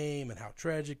the game and how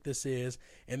tragic this is,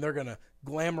 and they're going to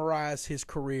glamorize his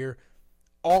career.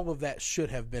 All of that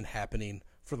should have been happening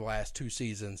for the last 2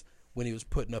 seasons when he was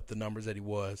putting up the numbers that he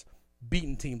was,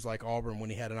 beating teams like Auburn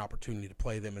when he had an opportunity to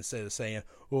play them instead of saying,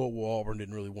 oh, well, Auburn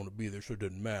didn't really want to be there, so it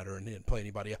didn't matter, and he didn't play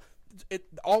anybody else.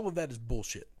 All of that is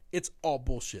bullshit. It's all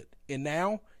bullshit. And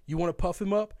now you want to puff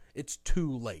him up? It's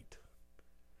too late.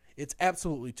 It's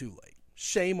absolutely too late.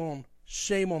 Shame on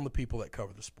the people that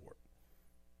cover the sport.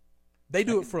 They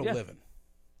do it for a living.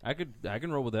 I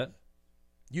can roll with that.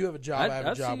 You have a job, I have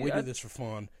a job. We do this for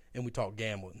fun, and we talk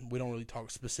gambling. We don't really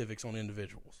talk specifics on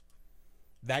individuals.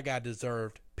 That guy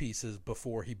deserved pieces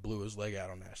before he blew his leg out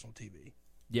on national TV.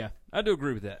 Yeah, I do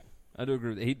agree with that.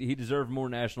 He deserved more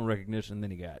national recognition than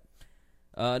he got.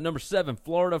 Number 7,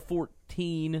 Florida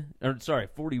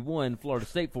 41, Florida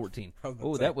State 14.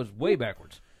 Oh, that was way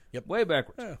backwards. Yep. Way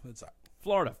backwards. Yeah, that's all right.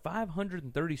 Florida,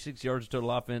 536 yards of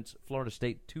total offense. Florida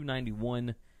State,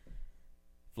 291.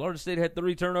 Florida State had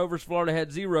 3 turnovers. Florida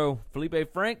had 0.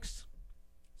 Felipe Franks,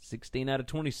 16 out of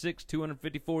 26,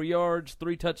 254 yards,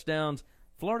 3 touchdowns.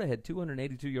 Florida had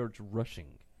 282 yards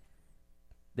rushing.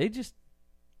 They just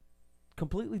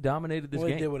completely dominated this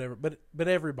game. They did whatever, but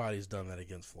everybody's done that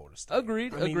against Florida State.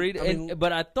 Agreed.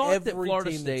 But I thought that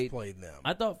Florida State played them.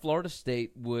 I thought Florida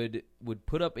State would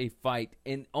put up a fight,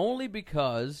 and only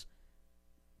because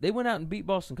they went out and beat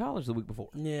Boston College the week before.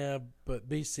 Yeah, but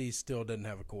BC still doesn't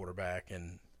have a quarterback,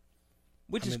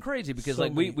 which is crazy because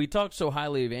we talked so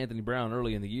highly of Anthony Brown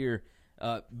early in the year.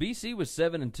 BC was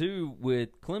 7-2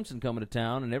 with Clemson coming to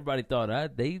town, and everybody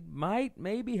thought they might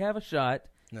maybe have a shot.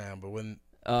 Nah, but when.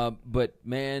 But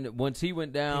man, once he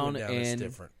went down, it's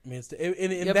different. I mean,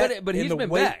 but he's been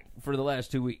back for the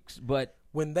last 2 weeks. But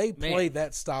when they play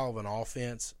that style of an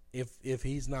offense, if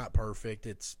he's not perfect,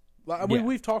 it's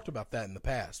we've talked about that in the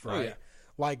past, right? Oh, yeah.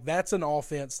 Like that's an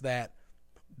offense that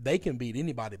they can beat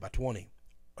anybody by 20,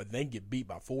 or they can get beat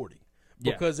by 40.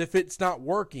 Because if it's not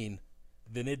working,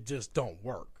 then it just don't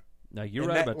work. No, you're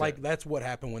right about that. Like that's what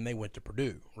happened when they went to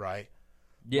Purdue, right?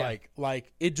 Yeah,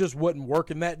 like it just wasn't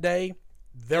working that day.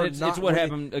 It's what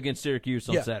happened against Syracuse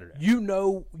on Saturday. You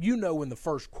know in the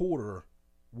first quarter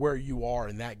where you are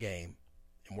in that game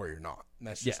and where you're not. And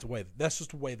that's just the way. That's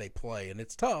just the way they play, and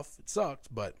it's tough. It sucks,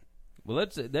 but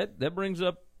that brings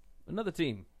up another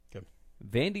team. Okay.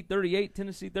 Vandy 38,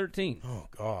 Tennessee 13. Oh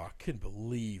God, I couldn't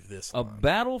believe this. A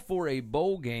battle for a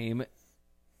bowl game.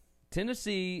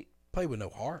 Tennessee played with no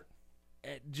heart.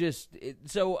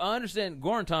 So I understand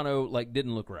Guarantano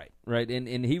didn't look right,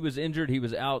 and he was injured. He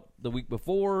was out the week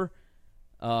before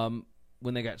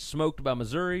when they got smoked by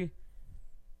Missouri.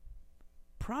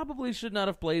 Probably should not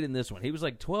have played in this one. He was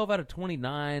 12 out of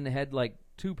 29, had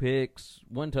 2 picks,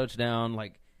 1 touchdown.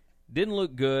 Didn't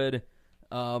look good.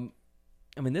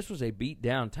 This was a beat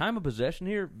down. Time of possession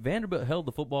here, Vanderbilt held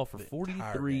the football for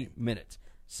 43 minutes.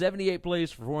 78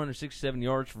 plays for 467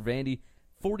 yards for Vandy.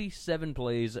 47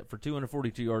 plays for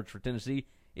 242 yards for Tennessee.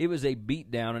 It was a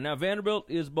beatdown. And now Vanderbilt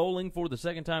is bowling for the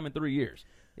second time in 3 years.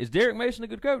 Is Derek Mason a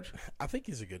good coach? I think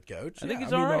he's a good coach. I think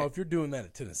he's all right. No, if you're doing that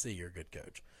at Tennessee, you're a good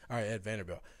coach. All right, at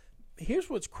Vanderbilt.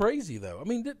 Here's what's crazy, though.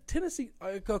 Tennessee,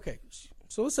 okay,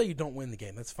 so let's say you don't win the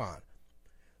game. That's fine.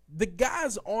 The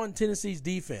guys on Tennessee's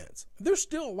defense, there's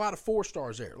still a lot of 4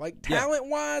 stars there.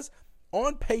 Talent-wise,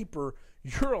 on paper,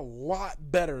 you're a lot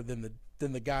better than the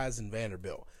than the guys in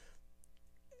Vanderbilt.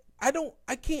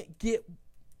 I can't get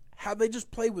how they just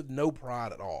play with no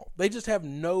pride at all. They just have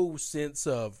no sense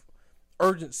of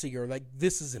urgency or like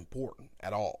this is important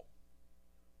at all.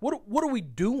 What are we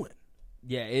doing?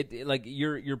 Yeah, it like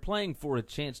you're playing for a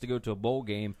chance to go to a bowl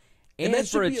game and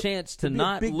for a chance to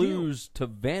not lose to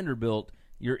Vanderbilt,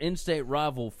 your in-state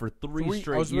rival, for three straight years.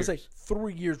 I was going to say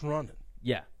 3 years running.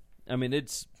 Yeah. I mean,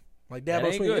 it's like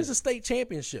Dabo Sweeney. It's a state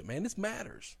championship, man. This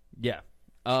matters. Yeah.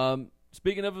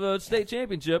 Speaking of a state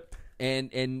championship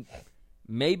and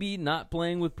maybe not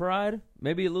playing with pride,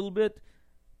 maybe a little bit,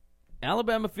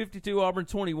 Alabama 52, Auburn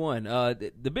 21.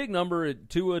 The big number,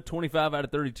 Tua 25 out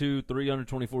of 32,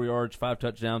 324 yards, 5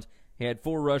 touchdowns. He had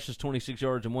 4 rushes, 26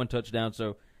 yards, and 1 touchdown.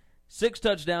 So 6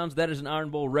 touchdowns. That is an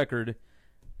Iron Bowl record.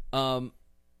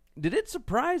 Did it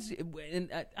surprise you?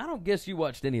 And I don't guess you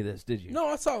watched any of this, did you? No,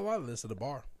 I saw a lot of this at the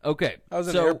bar. Okay. I was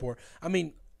in the airport. I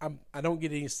mean, I don't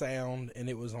get any sound, and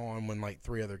it was on when like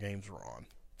 3 other games were on.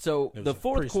 So the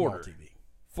fourth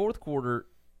quarter,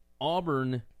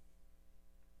 Auburn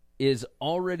is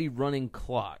already running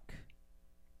clock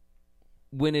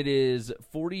when it is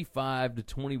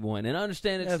 45-21. And I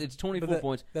understand it's 24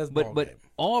 points, but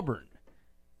Auburn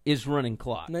is running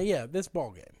clock. Now, yeah, this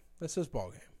ball game. That's this ball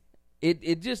game.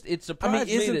 It surprised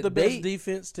me. Isn't the best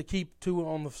defense to keep Tua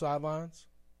on the sidelines?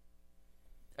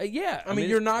 Yeah. I mean,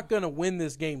 you're not going to win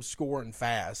this game scoring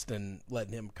fast and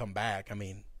letting him come back. I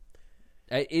mean,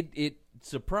 it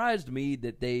surprised me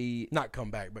that they not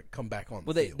come back, but come back on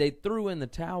the field. They threw in the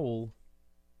towel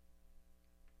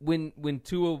when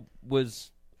Tua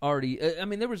was already. I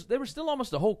mean, there was still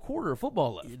almost a whole quarter of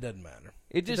football left. It doesn't matter.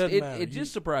 It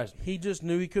just surprised me. He just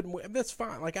knew he couldn't win. That's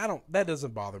fine. Like that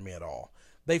doesn't bother me at all.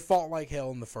 They fought like hell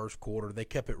in the first quarter. They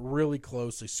kept it really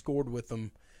close. They scored with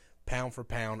them pound for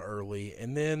pound early,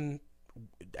 and then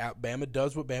Bama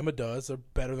does what Bama does. They're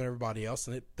better than everybody else,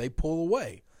 and they pull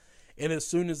away. And as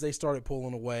soon as they started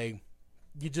pulling away,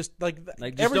 you just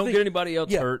just don't get anybody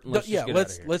else hurt.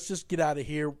 Let's just get out of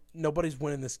here. Nobody's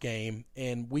winning this game,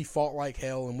 and we fought like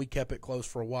hell, and we kept it close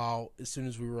for a while. As soon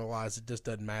as we realized it just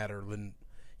doesn't matter, then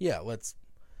let's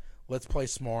play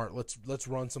smart. Let's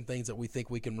run some things that we think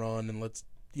we can run, and let's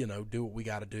do what we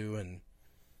got to do. And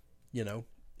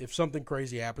if something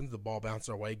crazy happens, the ball bounces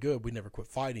our way. Good. We never quit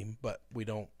fighting, but we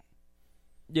don't.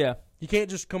 Yeah, you can't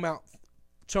just come out,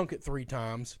 chunk it 3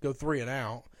 times, go 3 and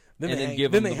out, then they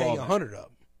hang 100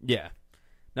 up. Yeah.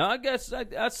 Now I guess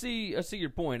I see your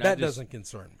point. That doesn't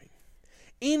concern me.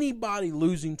 Anybody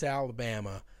losing to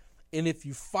Alabama, and if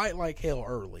you fight like hell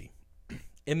early,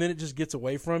 and then it just gets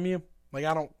away from you, like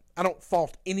I don't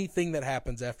fault anything that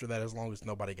happens after that as long as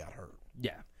nobody got hurt.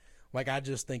 Yeah. Like I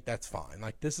just think that's fine.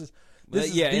 Like this is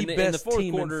the best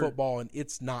team in football, and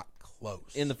it's not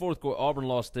close. In the fourth quarter, Auburn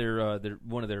lost their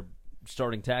one of their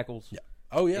starting tackles. Yeah.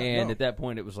 Oh yeah. And at that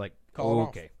point, it was like,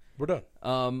 okay, we're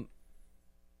done.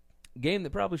 Game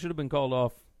that probably should have been called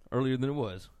off earlier than it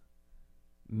was.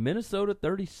 Minnesota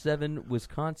 37,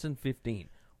 Wisconsin 15.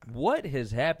 What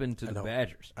has happened to the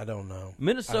Badgers? I don't know.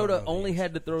 Minnesota only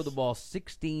had to throw the ball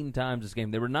 16 times this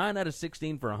game. They were 9 out of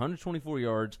 16 for 124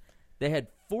 yards. They had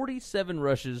 47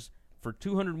 rushes for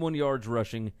 201 yards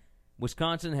rushing.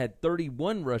 Wisconsin had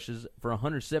 31 rushes for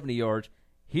 170 yards.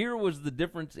 Here was the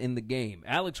difference in the game.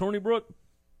 Alex Hornibrook,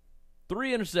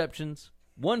 3 interceptions,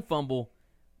 1 fumble,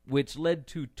 which led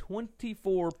to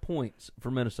 24 points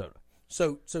for Minnesota.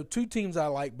 So 2 teams I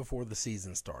liked before the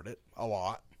season started a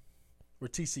lot were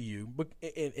TCU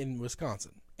in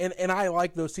Wisconsin. And I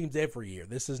like those teams every year.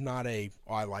 This is not I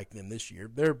like them this year.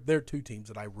 They're 2 teams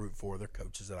that I root for. They're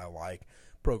coaches that I like,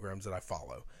 programs that I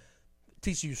follow.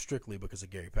 TCU strictly because of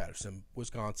Gary Patterson.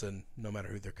 Wisconsin, no matter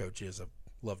who their coach is, I've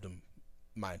loved them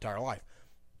my entire life.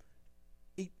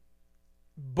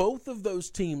 Both of those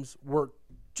teams were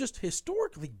just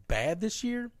historically bad this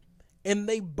year, and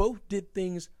they both did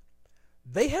things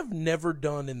they have never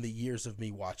done in the years of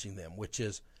me watching them, which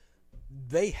is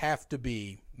they have to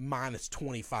be minus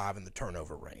 25 in the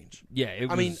turnover range. Yeah,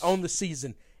 on the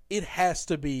season, it has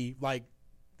to be like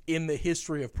in the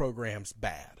history of programs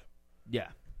bad. Yeah.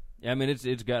 I mean, it's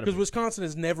got to be. Because Wisconsin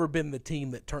has never been the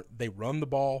team that they run the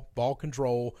ball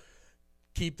control,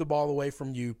 keep the ball away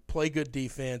from you, play good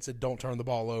defense, and don't turn the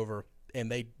ball over,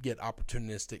 and they get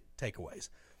opportunistic takeaways.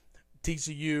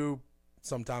 TCU,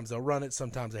 sometimes they'll run it,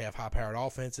 sometimes they have high-powered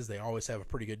offenses. They always have a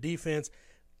pretty good defense,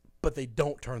 but they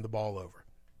don't turn the ball over.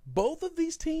 Both of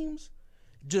these teams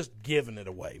just giving it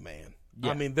away, man.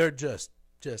 Yeah. I mean, they're just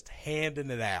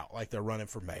handing it out like they're running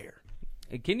for mayor.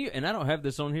 And I don't have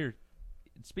this on here.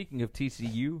 Speaking of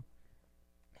TCU,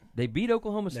 they beat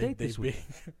Oklahoma State this week.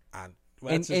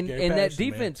 And that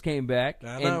defense came back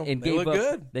and they gave up.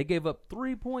 Good. They gave up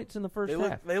 3 points in the first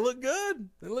half. They look good.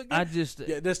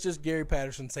 That's just Gary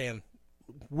Patterson saying,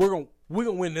 we're gonna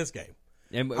win this game.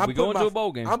 And we go into a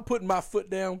bowl game. I'm putting my foot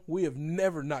down. We have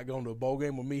never not gone to a bowl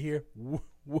game with me here.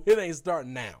 It ain't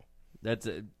starting now. That's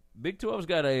it. Big 12's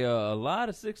got a lot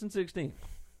of 6-16.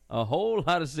 A whole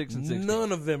lot of 6-16.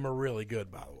 None of them are really good,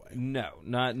 by the way. No,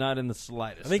 not in the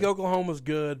slightest. I think Oklahoma's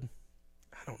good.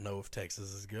 I don't know if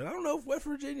Texas is good. I don't know if West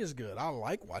Virginia's good. I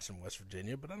like watching West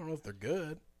Virginia, but I don't know if they're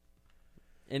good.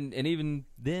 And even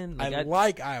then, I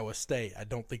like Iowa State. I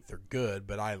don't think they're good,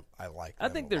 but I like them. I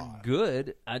think they're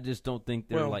good. I just don't think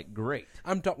they're great.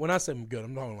 When I say I'm good,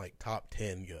 I'm talking like top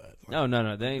 10 good. Like,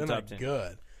 no, they ain't top 10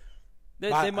 good.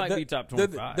 They might be top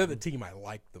 25. They're the team I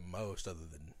like the most, other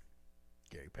than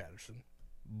Gary Patterson.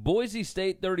 Boise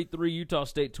State 33, Utah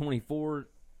State 24.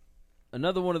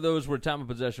 Another one of those where time of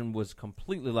possession was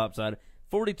completely lopsided.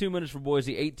 42 minutes for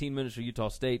Boise, 18 minutes for Utah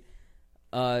State.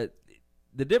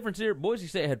 The difference here, Boise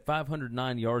State had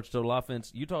 509 yards total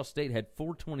offense. Utah State had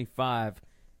 425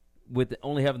 with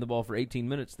only having the ball for 18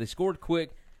 minutes. They scored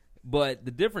quick, but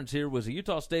the difference here was a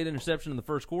Utah State interception in the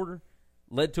first quarter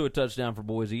led to a touchdown for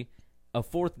Boise. A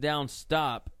fourth down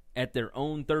stop at their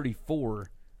own 34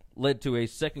 led to a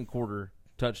second quarter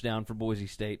touchdown for Boise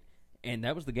State, and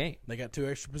that was the game. They got 2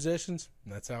 extra possessions,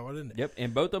 and that's how it ended. Yep,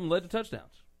 and both of them led to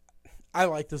touchdowns. I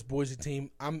like this Boise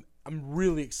team. I'm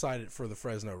really excited for the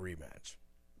Fresno rematch.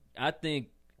 I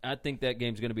think that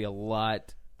game's going to be a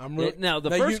lot.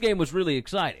 First game was really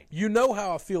exciting. You know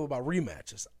how I feel about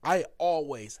rematches. I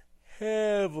always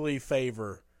heavily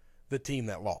favor the team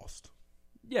that lost.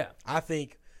 Yeah. I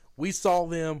think we saw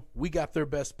them. We got their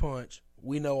best punch.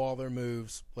 We know all their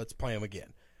moves. Let's play them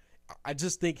again. I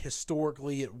just think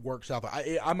historically it works out.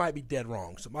 I might be dead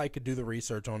wrong. Somebody could do the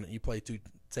research on it. You play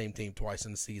same team twice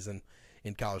in the season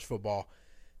in college football,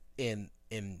 and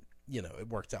it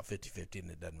works out 50-50, and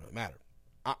it doesn't really matter.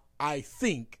 I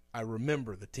think I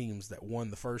remember the teams that won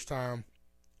the first time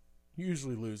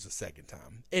usually lose the second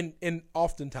time, and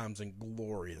oftentimes in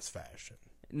glorious fashion.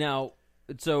 Now,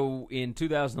 so in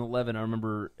 2011, I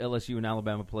remember LSU and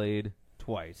Alabama played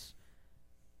twice.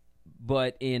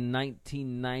 But in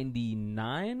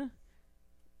 1999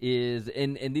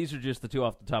 and these are just the two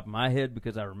off the top of my head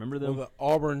because I remember them. Well, the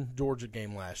Auburn-Georgia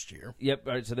game last year. Yep,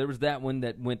 all right, so there was that one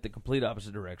that went the complete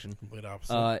opposite direction. Complete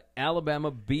opposite. Alabama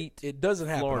beat It doesn't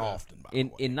happen Florida. Often, by the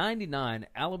way. In 99,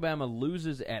 Alabama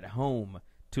loses at home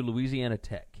to Louisiana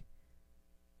Tech.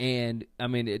 And,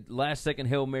 last-second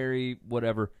Hail Mary,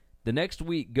 whatever. The next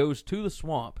week goes to the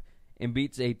Swamp and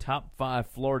beats a top-5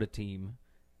 Florida team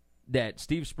that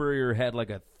Steve Spurrier had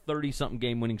like a 30-something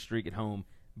game winning streak at home,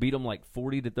 beat them like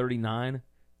 40-39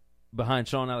 behind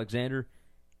Sean Alexander,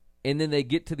 and then they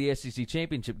get to the SEC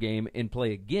Championship game and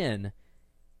play again,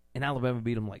 and Alabama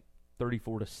beat them like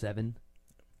 34-7.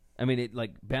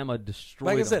 Bama destroyed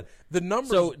them. Like I said, the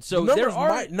numbers,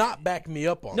 might not back me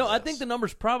up on this. No, I think the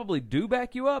numbers probably do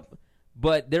back you up,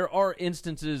 but there are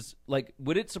instances, like,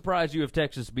 would it surprise you if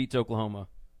Texas beats Oklahoma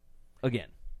again?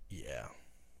 Yeah.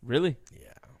 Really? Yeah.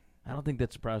 I don't think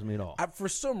that surprised me at all. For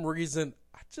some reason,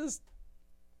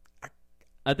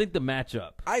 I think the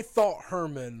matchup. I thought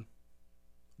Herman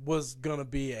was going to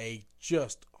be a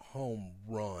just home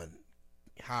run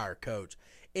hire coach,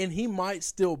 and he might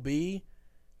still be.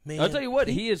 Man, I'll tell you what,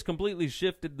 he has completely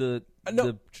shifted the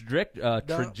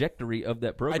trajectory of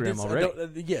that program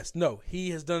already.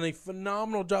 He has done a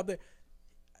phenomenal job there.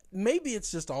 Maybe it's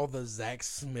just all the Zach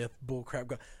Smith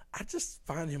bullcrap. I just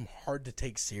find him hard to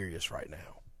take serious right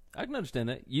now. I can understand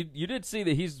that. You did see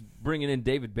that he's bringing in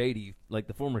David Beatty, like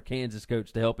the former Kansas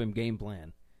coach, to help him game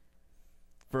plan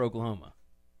for Oklahoma.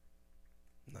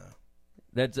 No.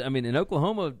 In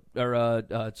Oklahoma,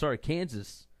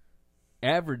 Kansas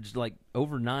averaged like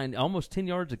over 9, almost 10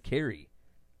 yards a carry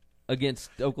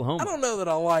against Oklahoma. I don't know that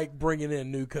I like bringing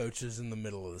in new coaches in the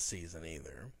middle of the season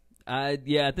either. I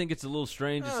think it's a little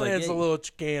strange. It's a little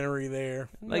chicanery there.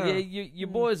 Your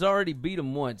boys already beat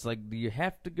them once. Like, do you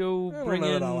have to go bring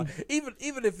in?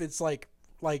 Even if it's like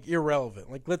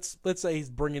irrelevant. Like, let's say he's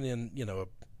bringing in a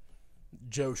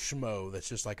Joe Schmo that's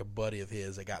just like a buddy of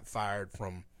his that got fired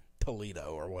from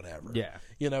Toledo or whatever. Yeah.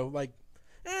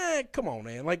 Come on,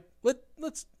 man. Like,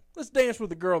 let's dance with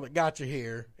the girl that got you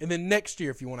here, and then next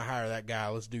year, if you want to hire that guy,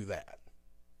 let's do that.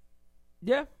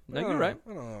 Yeah, you're right.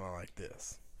 I don't know. I like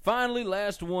this. Finally,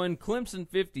 last one, Clemson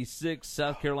 56,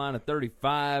 South Carolina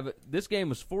 35. This game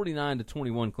was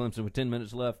 49-21 Clemson with 10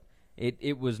 minutes left.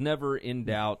 It was never in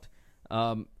doubt.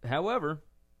 However,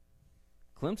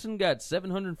 Clemson got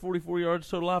 744 yards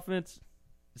total offense.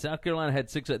 South Carolina had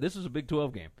 6. This was a Big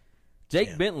 12 game.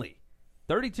 Jake Bentley,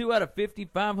 32 out of 50,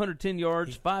 510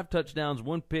 yards, 5 touchdowns,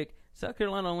 1 pick. South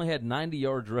Carolina only had 90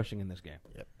 yards rushing in this game.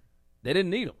 Yep. They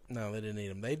didn't need them. No, they didn't need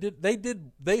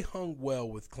them. They hung well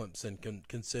with Clemson,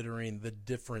 considering the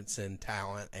difference in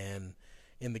talent and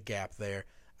in the gap there.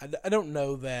 I don't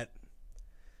know that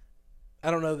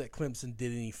Clemson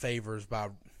did any favors by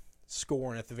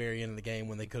scoring at the very end of the game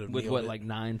when they could have with kneeled it. Like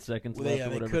 9 seconds Well, left yeah, or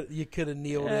whatever. you could have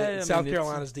kneeled Yeah, it. I South mean,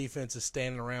 Carolina's defense is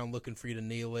standing around looking for you to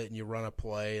kneel it, and you run a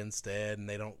play instead, and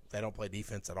they don't play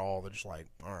defense at all. They're just like,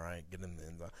 all right, get in the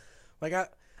end zone. Like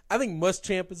I think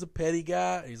Muschamp is a petty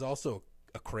guy. He's also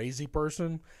a crazy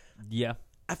person. Yeah.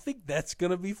 I think that's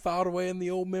going to be filed away in the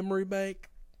old memory bank.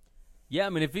 Yeah, I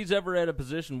mean, if he's ever at a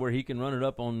position where he can run it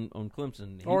up on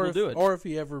Clemson, he will do it. Or if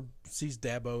he ever sees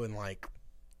Dabo in, like,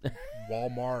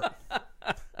 Walmart.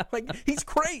 Like, he's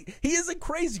crazy. He is a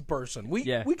crazy person. We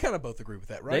kind of both agree with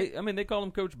that, right? They call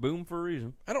him Coach Boom for a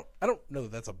reason. I don't know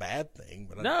that that's a bad thing,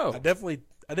 but no. I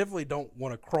definitely don't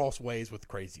want to cross ways with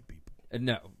crazy people.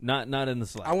 No, not in the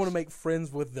slightest. I want to make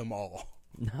friends with them all.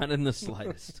 Not in the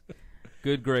slightest.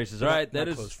 Good gracious. All right, that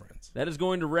is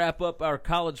going to wrap up our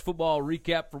college football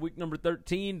recap for week number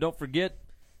 13. Don't forget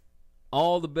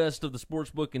all the best of the sports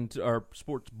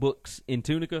books in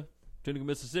Tunica,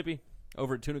 Mississippi,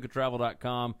 over at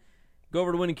tunicatravel.com. Go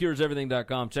over to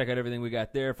winningcureseverything.com. Check out everything we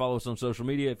got there. Follow us on social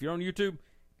media. If you're on YouTube,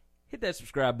 hit that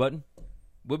subscribe button.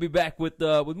 We'll be back with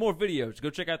more videos. Go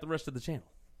check out the rest of the channel.